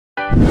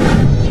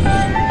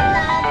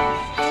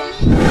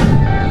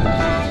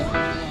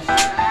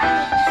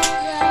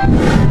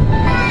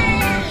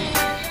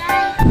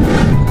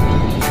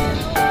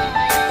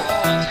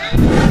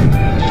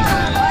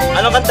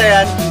Anong kanta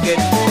yan?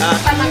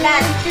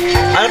 Pamagat.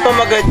 Ano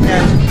pamagat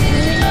yan?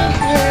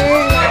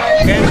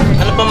 Ken,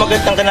 ano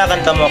pamagat ang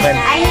kinakanta mo, Ken?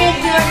 I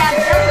need your love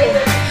daw eh.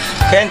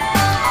 Ken?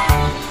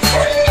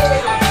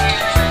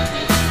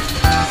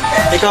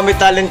 Ikaw may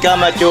talent ka,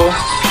 Mathew.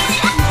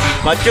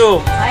 Mathew,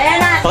 Ayan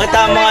na.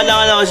 pakita mo nga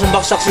lang isang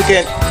baksak si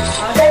Ken.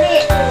 O,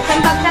 dali. Isang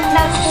bagsak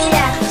daw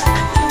kuya.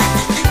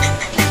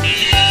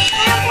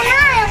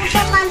 Ayaw ko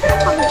sa kanto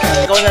pag...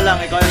 Ikaw na lang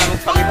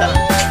magpakita.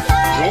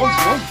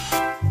 Yun.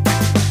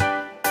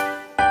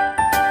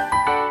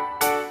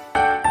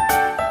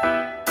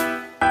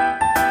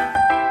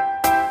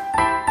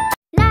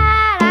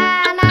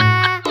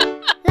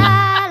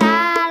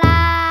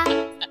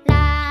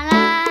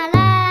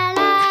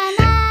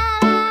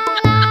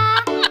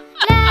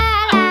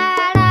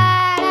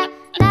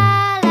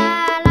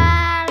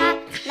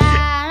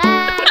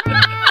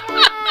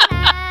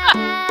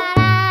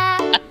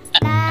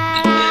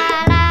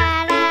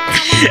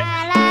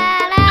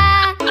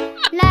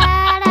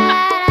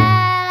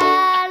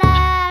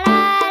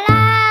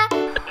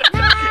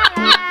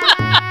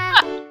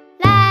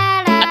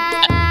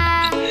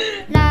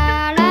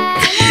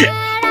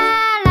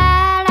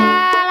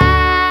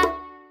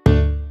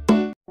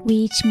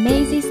 Which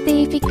makes it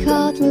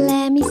difficult,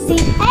 let me see.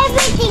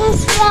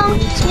 Everything's wrong,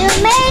 you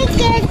make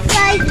it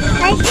right.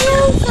 I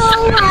feel so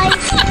right,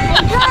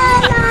 I draw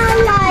a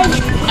line.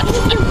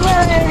 If you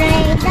were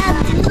afraid of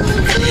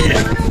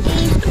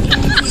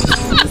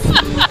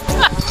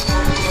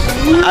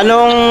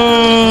Anong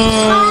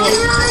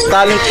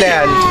talent na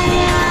yan?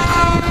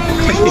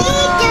 I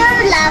need your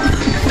love.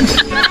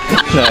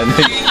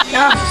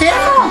 Sino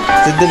mo?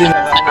 Sadali na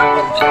ka.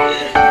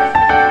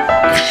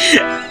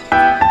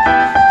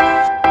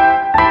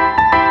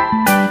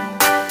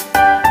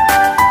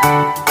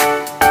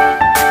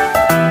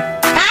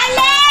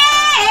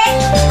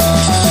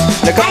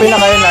 Nagkape na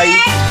kayo, Nay?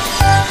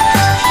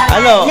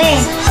 Ano?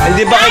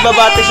 Hindi ba kayo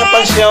babati sa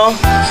fans nyo?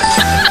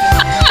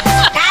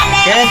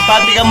 Ken,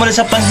 pati ka muna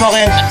sa fans mo,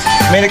 Ken.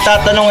 May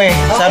nagtatanong eh.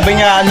 Sabi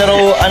niya, ano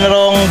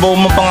raw ang buo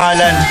mong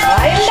pangalan?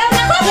 Ayun daw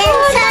na ko.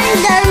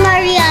 Sandal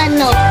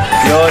Mariano.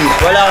 Yun.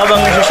 Wala ka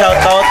bang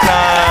shoutout na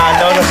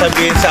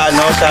nasabihin sa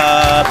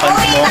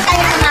fans mo?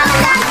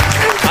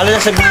 Ano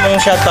nasabihin mong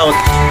shoutout?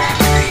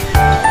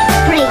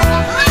 Free.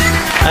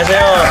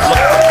 Sa'yo,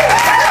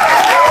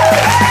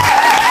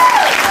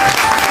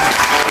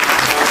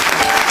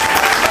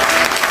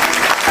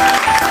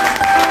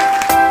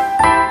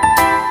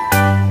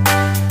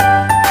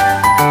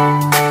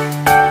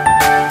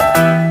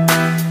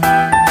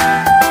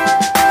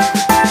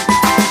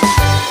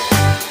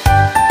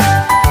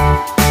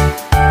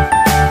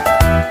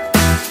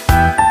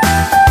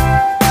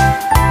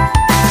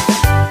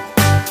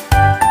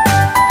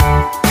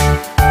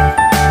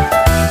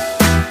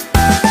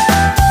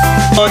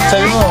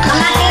 sabi mo.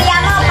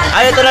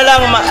 Ay, ito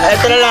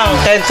na lang,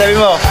 Ken, sabi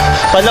mo.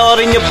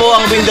 Panoorin niyo po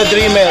ang Win the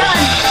Dreamer.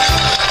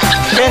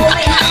 Ken,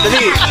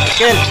 dali,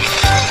 Ken.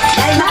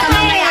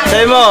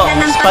 Sabi mo,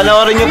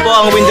 panoorin niyo po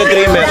ang Win the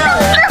Dreamer.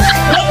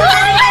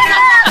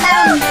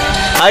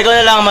 Ay, ikaw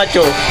na lang,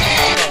 Mathew.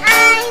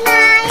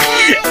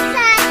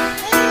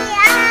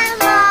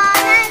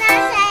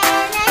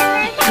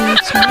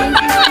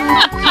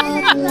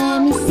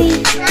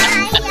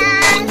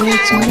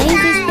 Which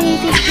makes it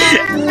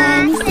difficult,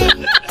 let me see.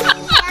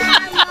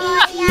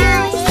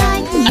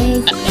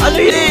 Ano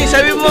yun eh?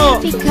 Sabi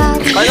mo,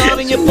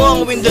 panoorin niyo po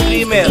ang Win the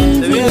Dreamer.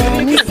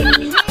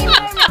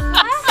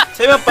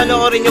 Sabi mo,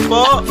 panoorin niyo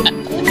po.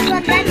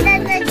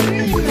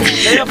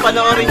 Sabi mo,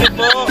 panoorin niyo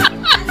po.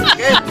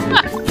 Okay.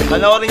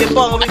 Panoorin niyo po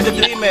ang Win the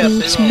Dreamer.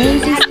 Which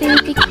makes it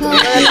difficult,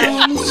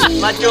 let me see.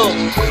 Mathew,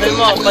 sabi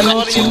mo,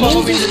 panoorin niyo po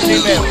ang Win the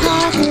Dreamer.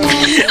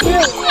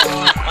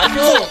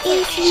 Mathew!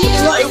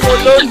 Ay,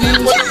 wala.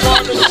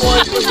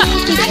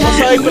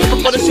 Masahay ko na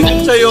para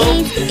singin sa'yo.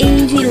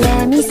 Easy,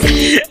 let me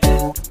see.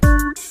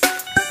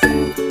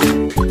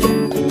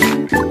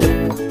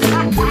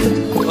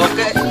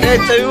 Okay, Ken,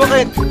 sabi mo,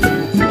 Ken.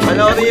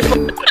 Panoorin niyo po.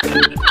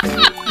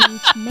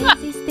 Which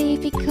makes it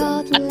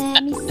difficult,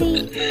 let me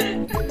see.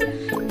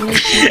 Which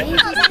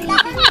makes it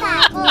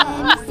difficult, let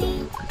me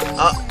see.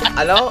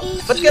 Ano?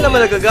 Ba't ka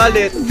naman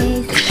nagagalit?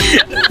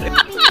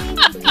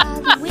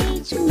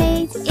 Which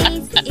makes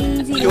it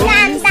easy, Yo?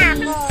 let me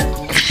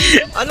see.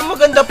 Ano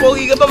maganda?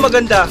 Pogi ka ba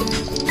maganda?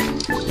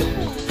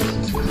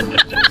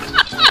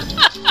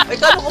 Ay,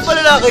 kano ko pa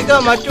lalaki ka,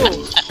 Mathew?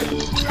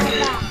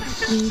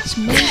 Which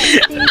makes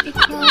it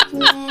difficult,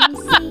 let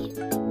me see.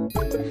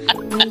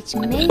 Which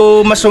makes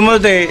Mas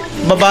sumunod eh.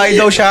 Babae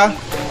daw siya.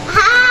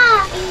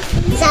 Ha!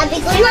 Sabi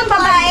ko na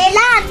babae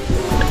lang.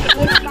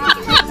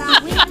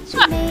 which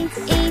makes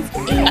it easy,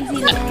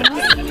 let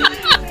me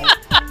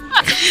see.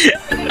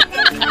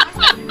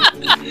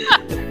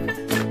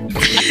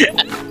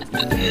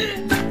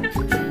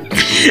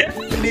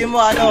 Sabi mo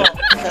ano,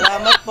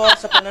 salamat po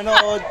sa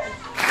panonood.